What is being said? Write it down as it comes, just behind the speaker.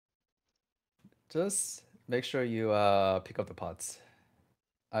Just make sure you pick up the pots.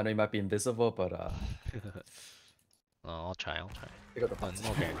 I know you might be invisible, but Oh, I'll try. pick up the No, pots.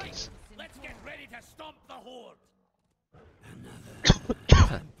 no guarantees. Let's get ready to stomp the horde.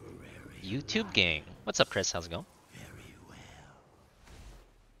 YouTube gang. What's up, Chris? How's it going? Very well.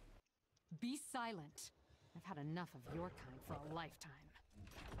 Be silent. I've had enough of your kind for a lifetime.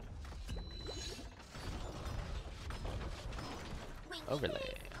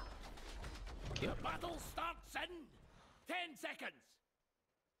 Overlay. Cute. The battle starts in 10 seconds.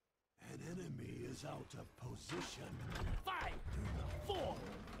 An enemy is out of position. 5, 4,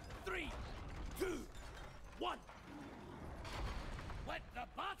 3, 2, 1. Let the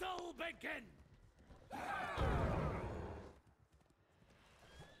battle begin.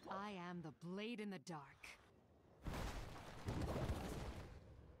 I am the blade in the dark.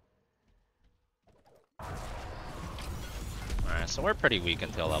 Alright, so we're pretty weak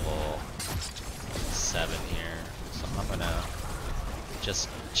until level 7 here. So I'm gonna just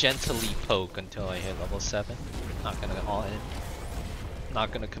gently poke until I hit level 7. Not gonna go all in.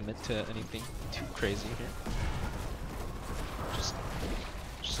 Not gonna commit to anything too crazy here.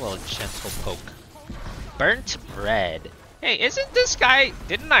 Just a little gentle poke. Burnt bread. Hey, isn't this guy...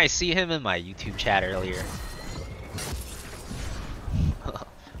 Didn't I see him in my YouTube chat earlier?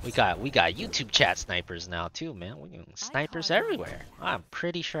 We got YouTube chat snipers now too, man. We got snipers everywhere. I'm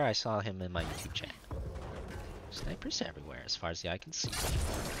pretty sure I saw him in my YouTube chat. Snipers everywhere, as far as the eye can see.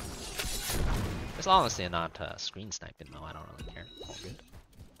 As long as they're not screen sniping, though, I don't really care. All good.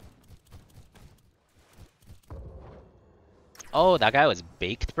 Oh, that guy was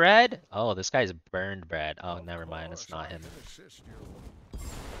baked bread? Oh, this guy's burned bread. Oh, never mind, it's not him.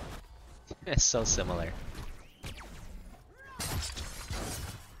 It's so similar.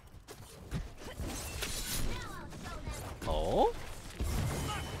 Oh?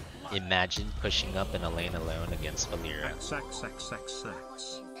 Imagine pushing up in a lane alone against Valeera.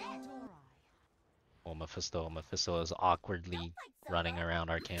 Oh, Mephisto is awkwardly running around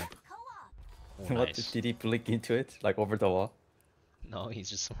our camp. Oh, What nice. did he blink into it? Like over the wall? No, he's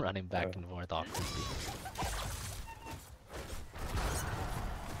just running back and forth awkwardly.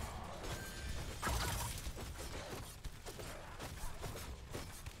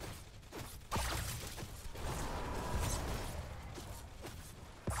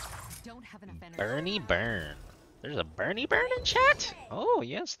 Don't have enough energy. Bernie Burn. There's a Bernie Burn in chat? Oh,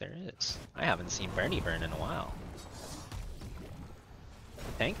 yes, there is. I haven't seen Bernie Burn in a while.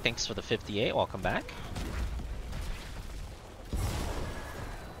 Thanks for the 58. Welcome back.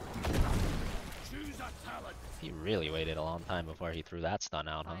 He really waited a long time before he threw that stun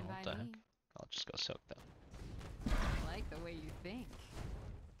out, huh? What the heck? I'll just go soak though. I like the way you think.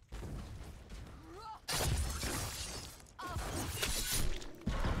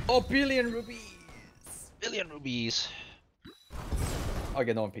 Oh, billion rubies! Billion rubies.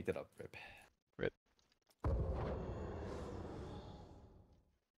 Okay, no one picked it up. Rip. Rip.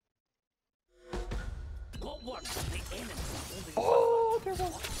 Got one. The enemy. Oh, there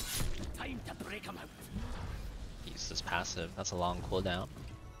was. Time to break him out. Use this passive. That's a long cooldown.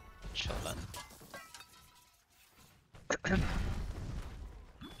 Chill then.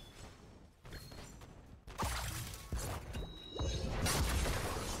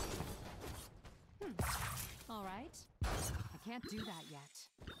 All right. I can't do that yet.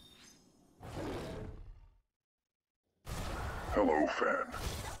 Hello, fan.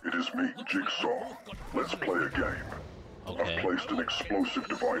 It is me, Jigsaw. Let's play a game. Okay. I've placed an explosive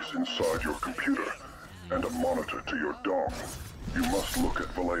device inside your computer and a monitor to your dong. You must look at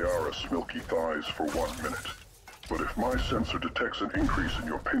Valeera's milky thighs for 1 minute. But if my sensor detects an increase in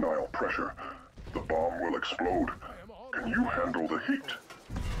your penile pressure, the bomb will explode. Can you handle the heat?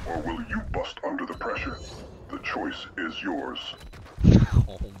 Or will you bust under the pressure? The choice is yours.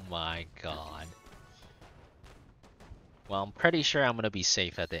 Oh my god. Well, I'm pretty sure I'm gonna be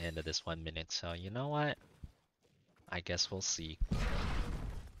safe at the end of this 1 minute, so you know what? I guess we'll see.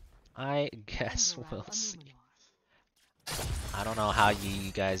 I guess we'll see. I don't know how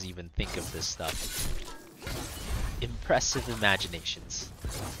you guys even think of this stuff. Impressive imaginations.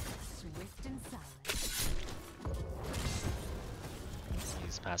 Swift and silent.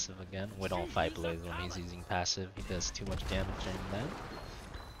 Use passive again. We don't fight Blaze when he's using passive. He does too much damage during that.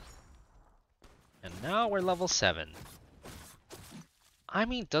 And now we're level 7. I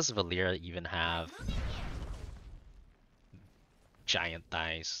mean, does Valeera even have giant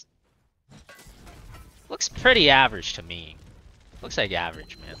thighs? Looks pretty average to me. Looks like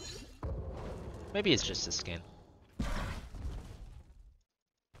average, man. Maybe it's just the skin.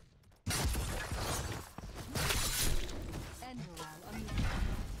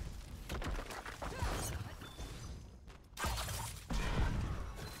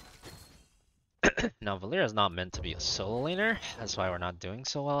 Now, Valeera is not meant to be a solo laner. That's why we're not doing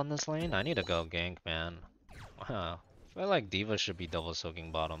so well in this lane. I need to go gank, man. Wow. I feel like D.Va should be double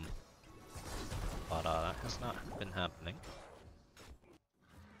soaking bottom. But that has not been happening.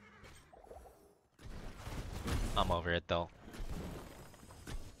 I'm over it though.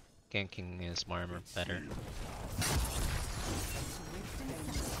 Ganking is more better.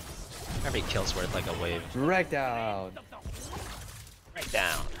 Every kill's worth like a wave. Right down. Right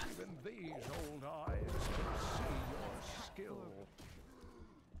down. Even these old eyes can see your skill.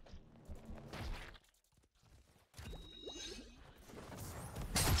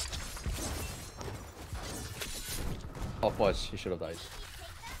 Oh fudge, he should have died.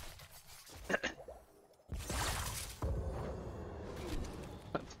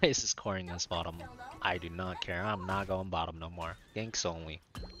 Place is coring this bottom. I do not care. I'm not going bottom no more. Ganks only.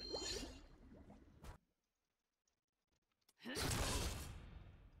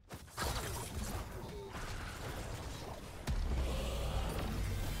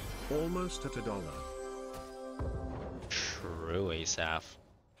 Almost at $1. True, Asaph.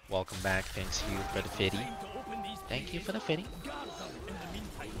 Welcome back. Thanks you for the fitty. Thank you for the fitty.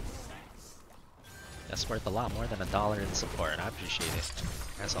 That's worth a lot more than $1 in support. I appreciate it,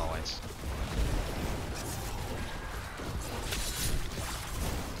 as always.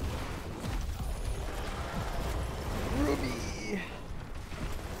 Ruby.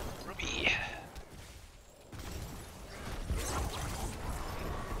 Ruby.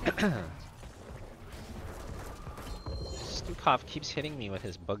 Stukov keeps hitting me with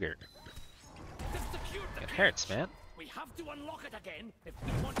his booger. It hurts, man. We have to unlock it again if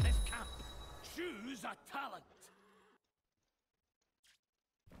we want this camp. Choose a talent.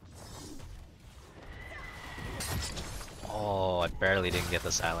 Oh, I barely didn't get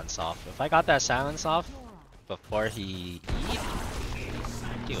the silence off. If I got that silence off before he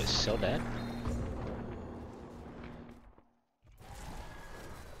was so dead.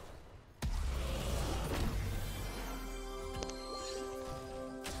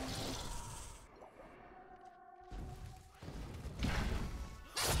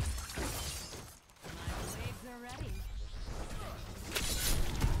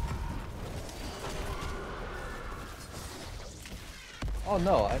 Oh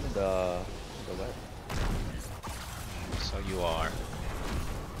no, I'm in the web. So you are.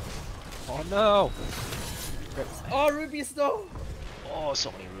 Oh no! Oh, rubies though. Oh,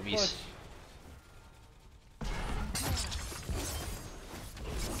 so many rubies.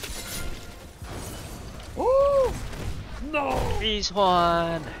 Oh no! Freeze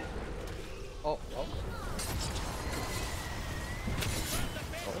one. Oh, oh.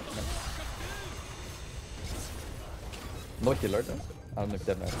 No healer though. I don't know if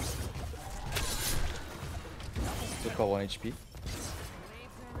that matters. Took out 1 HP.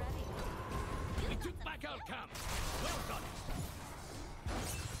 We took back our camp. Well done.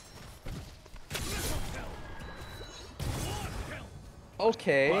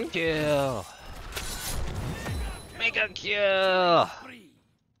 Okay. One kill. Mega kill. Three.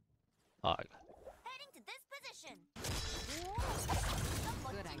 Oh, Heading to this position.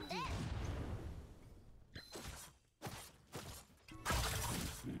 Good idea.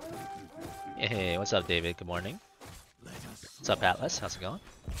 hey, what's up, David? Good morning. What's up, Atlas? How's it going?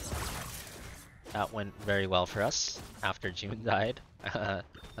 That went very well for us after JUN died. I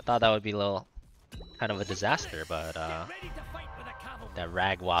thought that would be a little kind of a disaster, but Ready to fight with a cavalry. that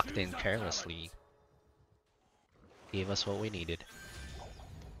rag walked in carelessly. Gave us what we needed.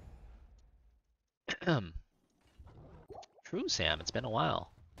 True, Sam. It's been a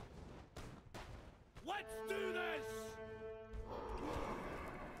while. Let's do this.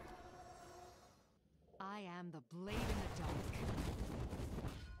 I am the blade in the dark.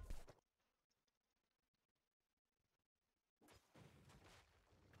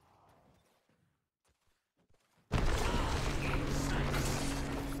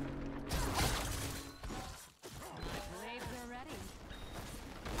 Blades are ready.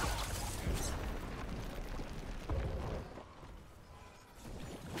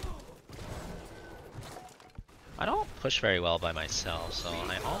 I don't push very well by myself, so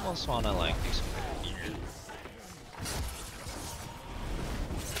I almost want to like do something here.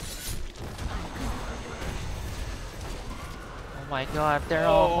 Oh my god, they're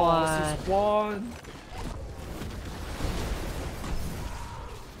all one. This is one.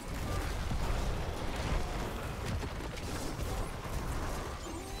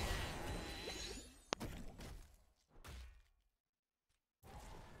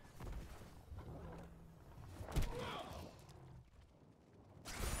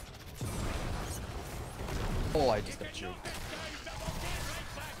 Oh, I just got juked.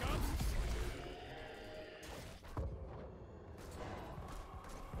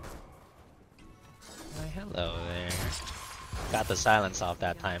 the silence off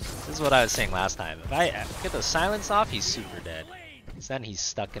that time. This is what I was saying last time. If I get the silence off, he's super dead. Because then he's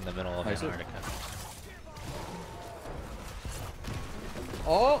stuck in the middle of Antarctica.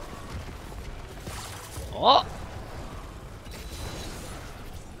 Oh! Oh!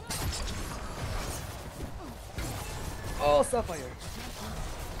 Oh, Sapphire!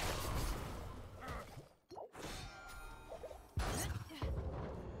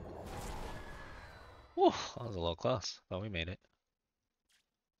 Whew, that was a little close, but we made it.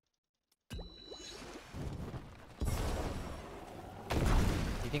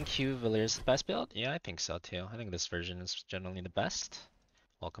 You think Q Valeera is the best build? Yeah, I think so too. I think this version is generally the best.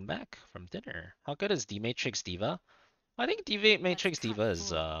 Welcome back from dinner. How good is D Matrix Diva? I think D Matrix Diva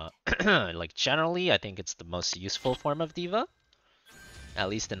is like generally I think it's the most useful form of Diva. At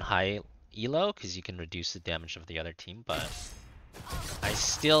least in high elo, because you can reduce the damage of the other team, but I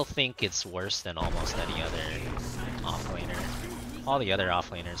still think it's worse than almost any other offlaner. All the other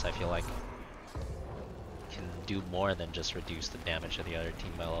offlaners I feel like can do more than just reduce the damage of the other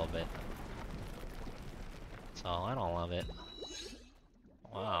team by a little bit. So I don't love it.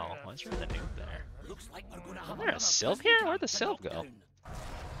 Wow, why's there a noob there? Is there a Sylve here? Where'd the Sylve go?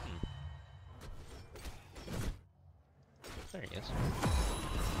 There he is.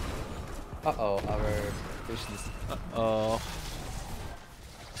 Uh-oh, our vision is... Uh-oh.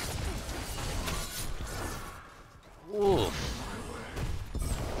 Oof.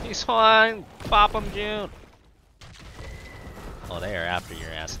 He's fine. Pop him, JUN. Oh, they are after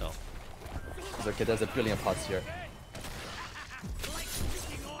your ass, though. It's okay, there's a billion pots here.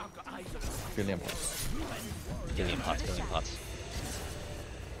 Billion pots. Billion pots, billion pots.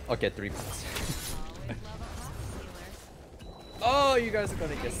 Okay, 3 pots. Oh, you guys are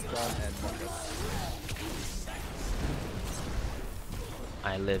gonna get stunned and Monkus.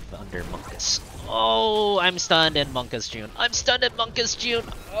 I live under Monkus. Oh, I'm stunned and Monkus JUN. I'm stunned and Monkus JUN.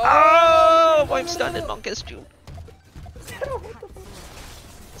 Oh, I'm stunned and Monkus JUN.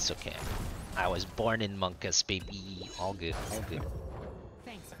 It's okay. I was born in Monkus, baby. All good, all good.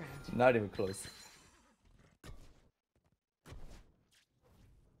 Thanks, friend. Not even close.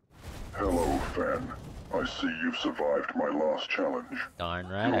 Hello, Fan. I see you've survived my last challenge. Darn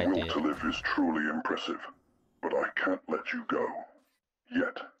right I Your will did. to live is truly impressive, but I can't let you go.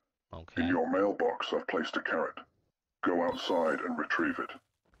 Yet. Okay. In your mailbox, I've placed a carrot. Go outside and retrieve it.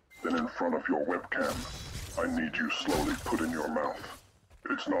 Then in front of your webcam, I need you slowly put in your mouth.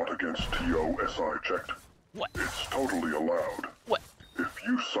 It's not against TOSI checked. What? It's totally allowed. What? If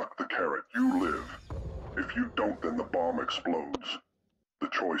you suck the carrot, you live. If you don't, then the bomb explodes. The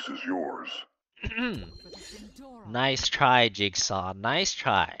choice is yours. Nice try, Jigsaw. Nice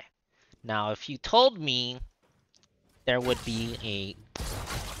try. Now, if you told me there would be a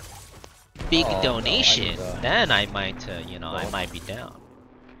big donation, then I might, you know, I might be down.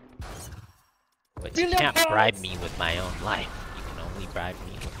 But you can't bribe me with my own life. You can only bribe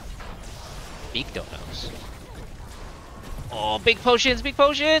me with big donos. Oh, big potions, big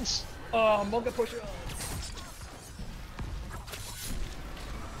potions! Oh, Moga potion!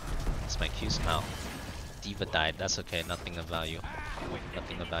 That's my Q's out. Diva died, that's okay, nothing of value.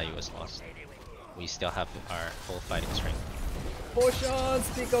 Nothing of value is lost. We still have our full fighting strength. Potions!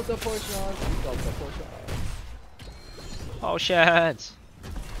 Pick up the potions! Pick up the potions! Potions!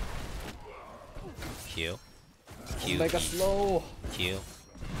 Q. Q. Mega E. slow! Q.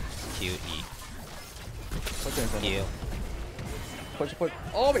 Q. E. Potions on Q. it. Push, push.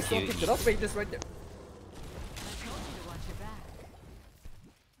 Oh, wait, someone Q, picked E. it up. Wait, this right there.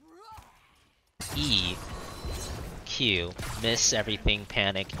 E. Q. Miss everything,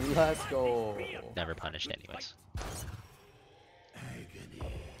 panic. Let's go. Never punished anyways.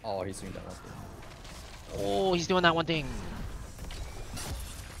 Oh, he's doing that one thing. Oh, he's doing that one thing.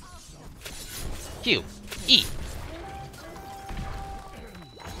 Q. E.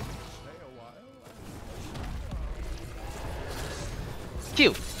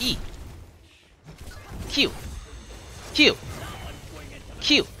 Q. E. Q. Q.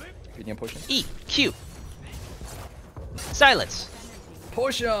 Q. Medium potion. E. Q. Silence.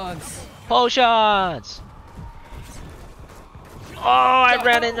 Potions! Potions. Oh, I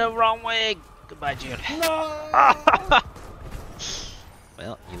ran in the wrong way. Goodbye, JUN. No!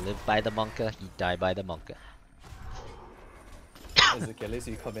 Well, you live by the monka, you die by the monka. It's okay, at least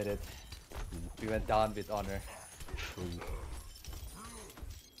we committed. We went down with honor. True.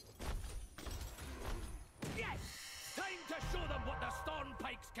 Yes! Time to show them what the Storm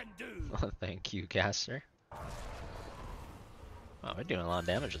Pikes can do! Thank you, caster. Wow, we're doing a lot of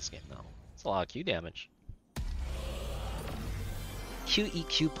damage this game though. It's a lot of Q damage.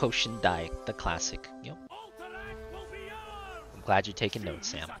 QEQ potion die, the classic. Yep. Alterac will be yours! I'm glad you're taking notes,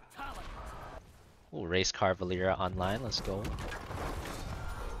 Sam. Ooh, race car Valeera online. Let's go.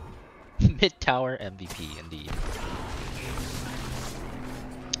 Mid tower MVP indeed.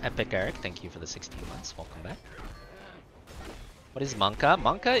 Epic Eric, thank you for the 16 months. Welcome back. What is Monka?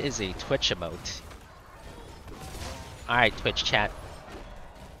 Monka is a Twitch emote. Alright, Twitch chat.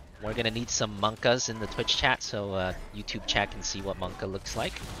 We're gonna need some Monkas in the Twitch chat so YouTube chat can see what Monka looks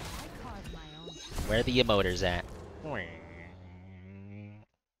like. Where are the emoters at?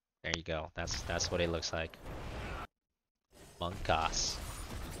 There you go. That's what it looks like. Monkas.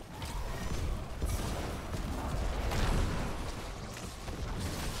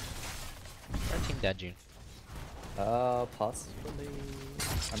 Our team dead, June. Possibly.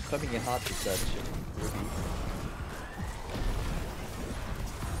 I'm coming in hot to search Ruby.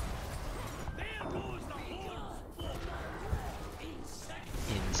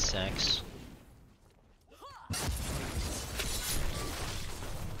 Insects.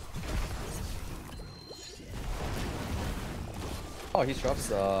 Oh, he drops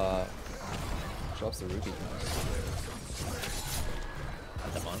the Ruby.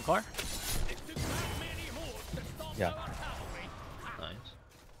 The Monkar? Yeah. Nice.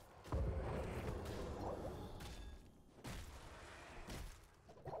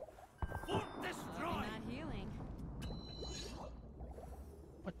 Not healing.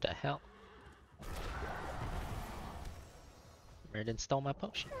 What the hell? Meriden stole my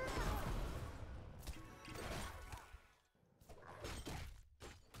potion.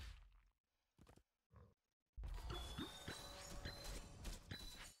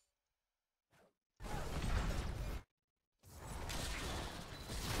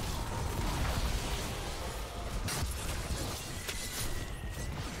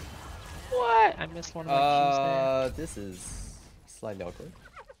 What? I missed one of my cues there. This is slightly awkward.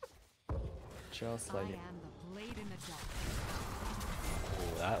 Just I slightly. am the blade in the dark.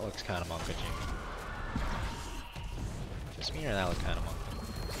 Ooh, that looks kind of monka, Jimmy. Just me or that looks kind of monka?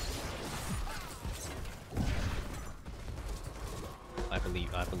 I believe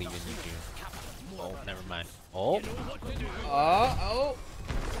in you, June. Oh, never mind. Oh! Oh!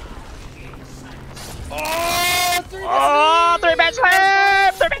 Oh! Oh! 3 bats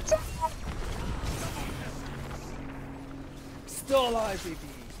left! 3 bats left! Still alive, baby.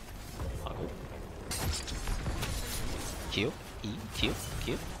 Q, E, Q,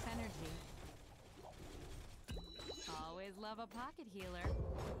 Q. Enough energy. Always love a pocket healer.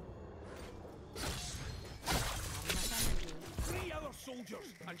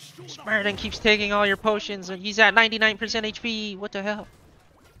 Meriden keeps taking all your potions and he's at 99% HP. What the hell?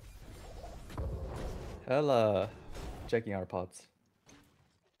 Hella checking our pots.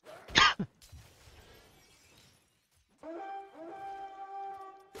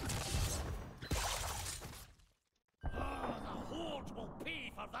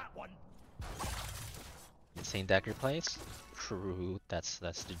 Insane Decker plays? True, that's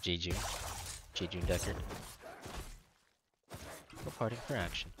the JUN. JUN Decker. Reporting for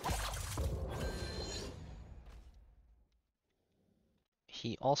action.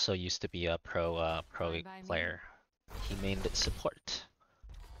 He also used to be a pro player. He mained support.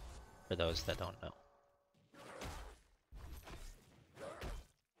 For those that don't know.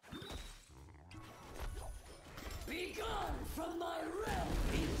 Be gone from my realm,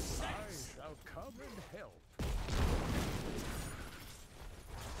 insects! I shall come and help.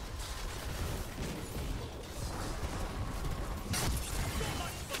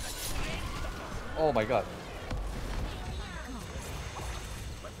 Oh my god.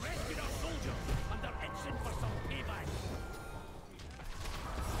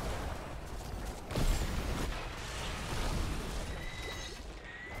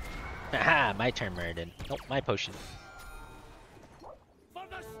 Haha, my turn, Meriden. Nope, my potion. For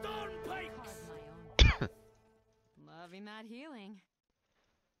the stone pikes! Loving that healing.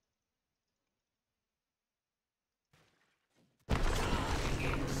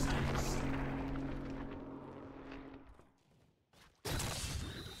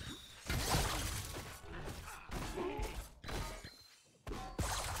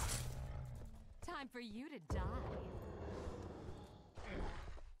 Time for you to die.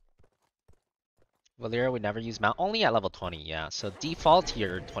 Valeera would never use mount, only at level 20, yeah. So default,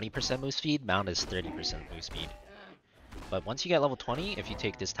 your 20% move speed, mount is 30% move speed. But once you get level 20, if you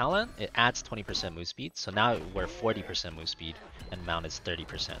take this talent, it adds 20% move speed. So now we're 40% move speed, and mount is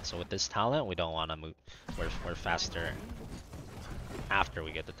 30%. So with this talent, we don't want to move, we're faster after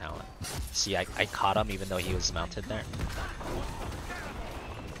we get the talent. See, I caught him even though he was mounted there.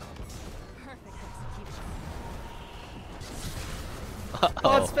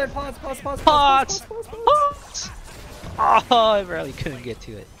 Pots, man, pots. Pots! Oh, I really couldn't get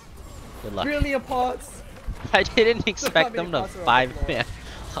to it. Good luck. Really a pots? I didn't expect many them to pots are on the floor. 5-man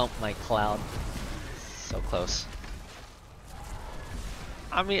hump my cloud. So close.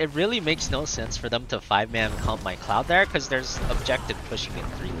 I mean, it really makes no sense for them to 5-man hump my cloud there, because there's objective pushing in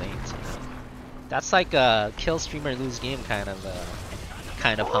 3 lanes. You know? That's like a kill streamer lose game kind of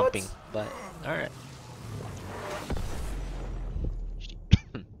humping. But all right.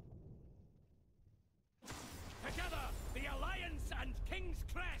 Together, the Alliance and King's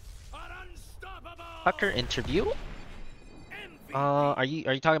Crest are unstoppable. Tucker interview? MVP. Are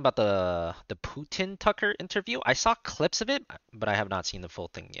you talking about the Putin Tucker interview? I saw clips of it, but I have not seen the full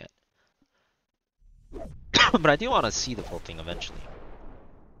thing yet. But I do want to see the full thing eventually.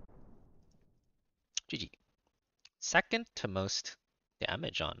 GG. Second to most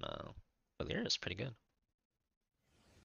damage on Valeera is pretty good.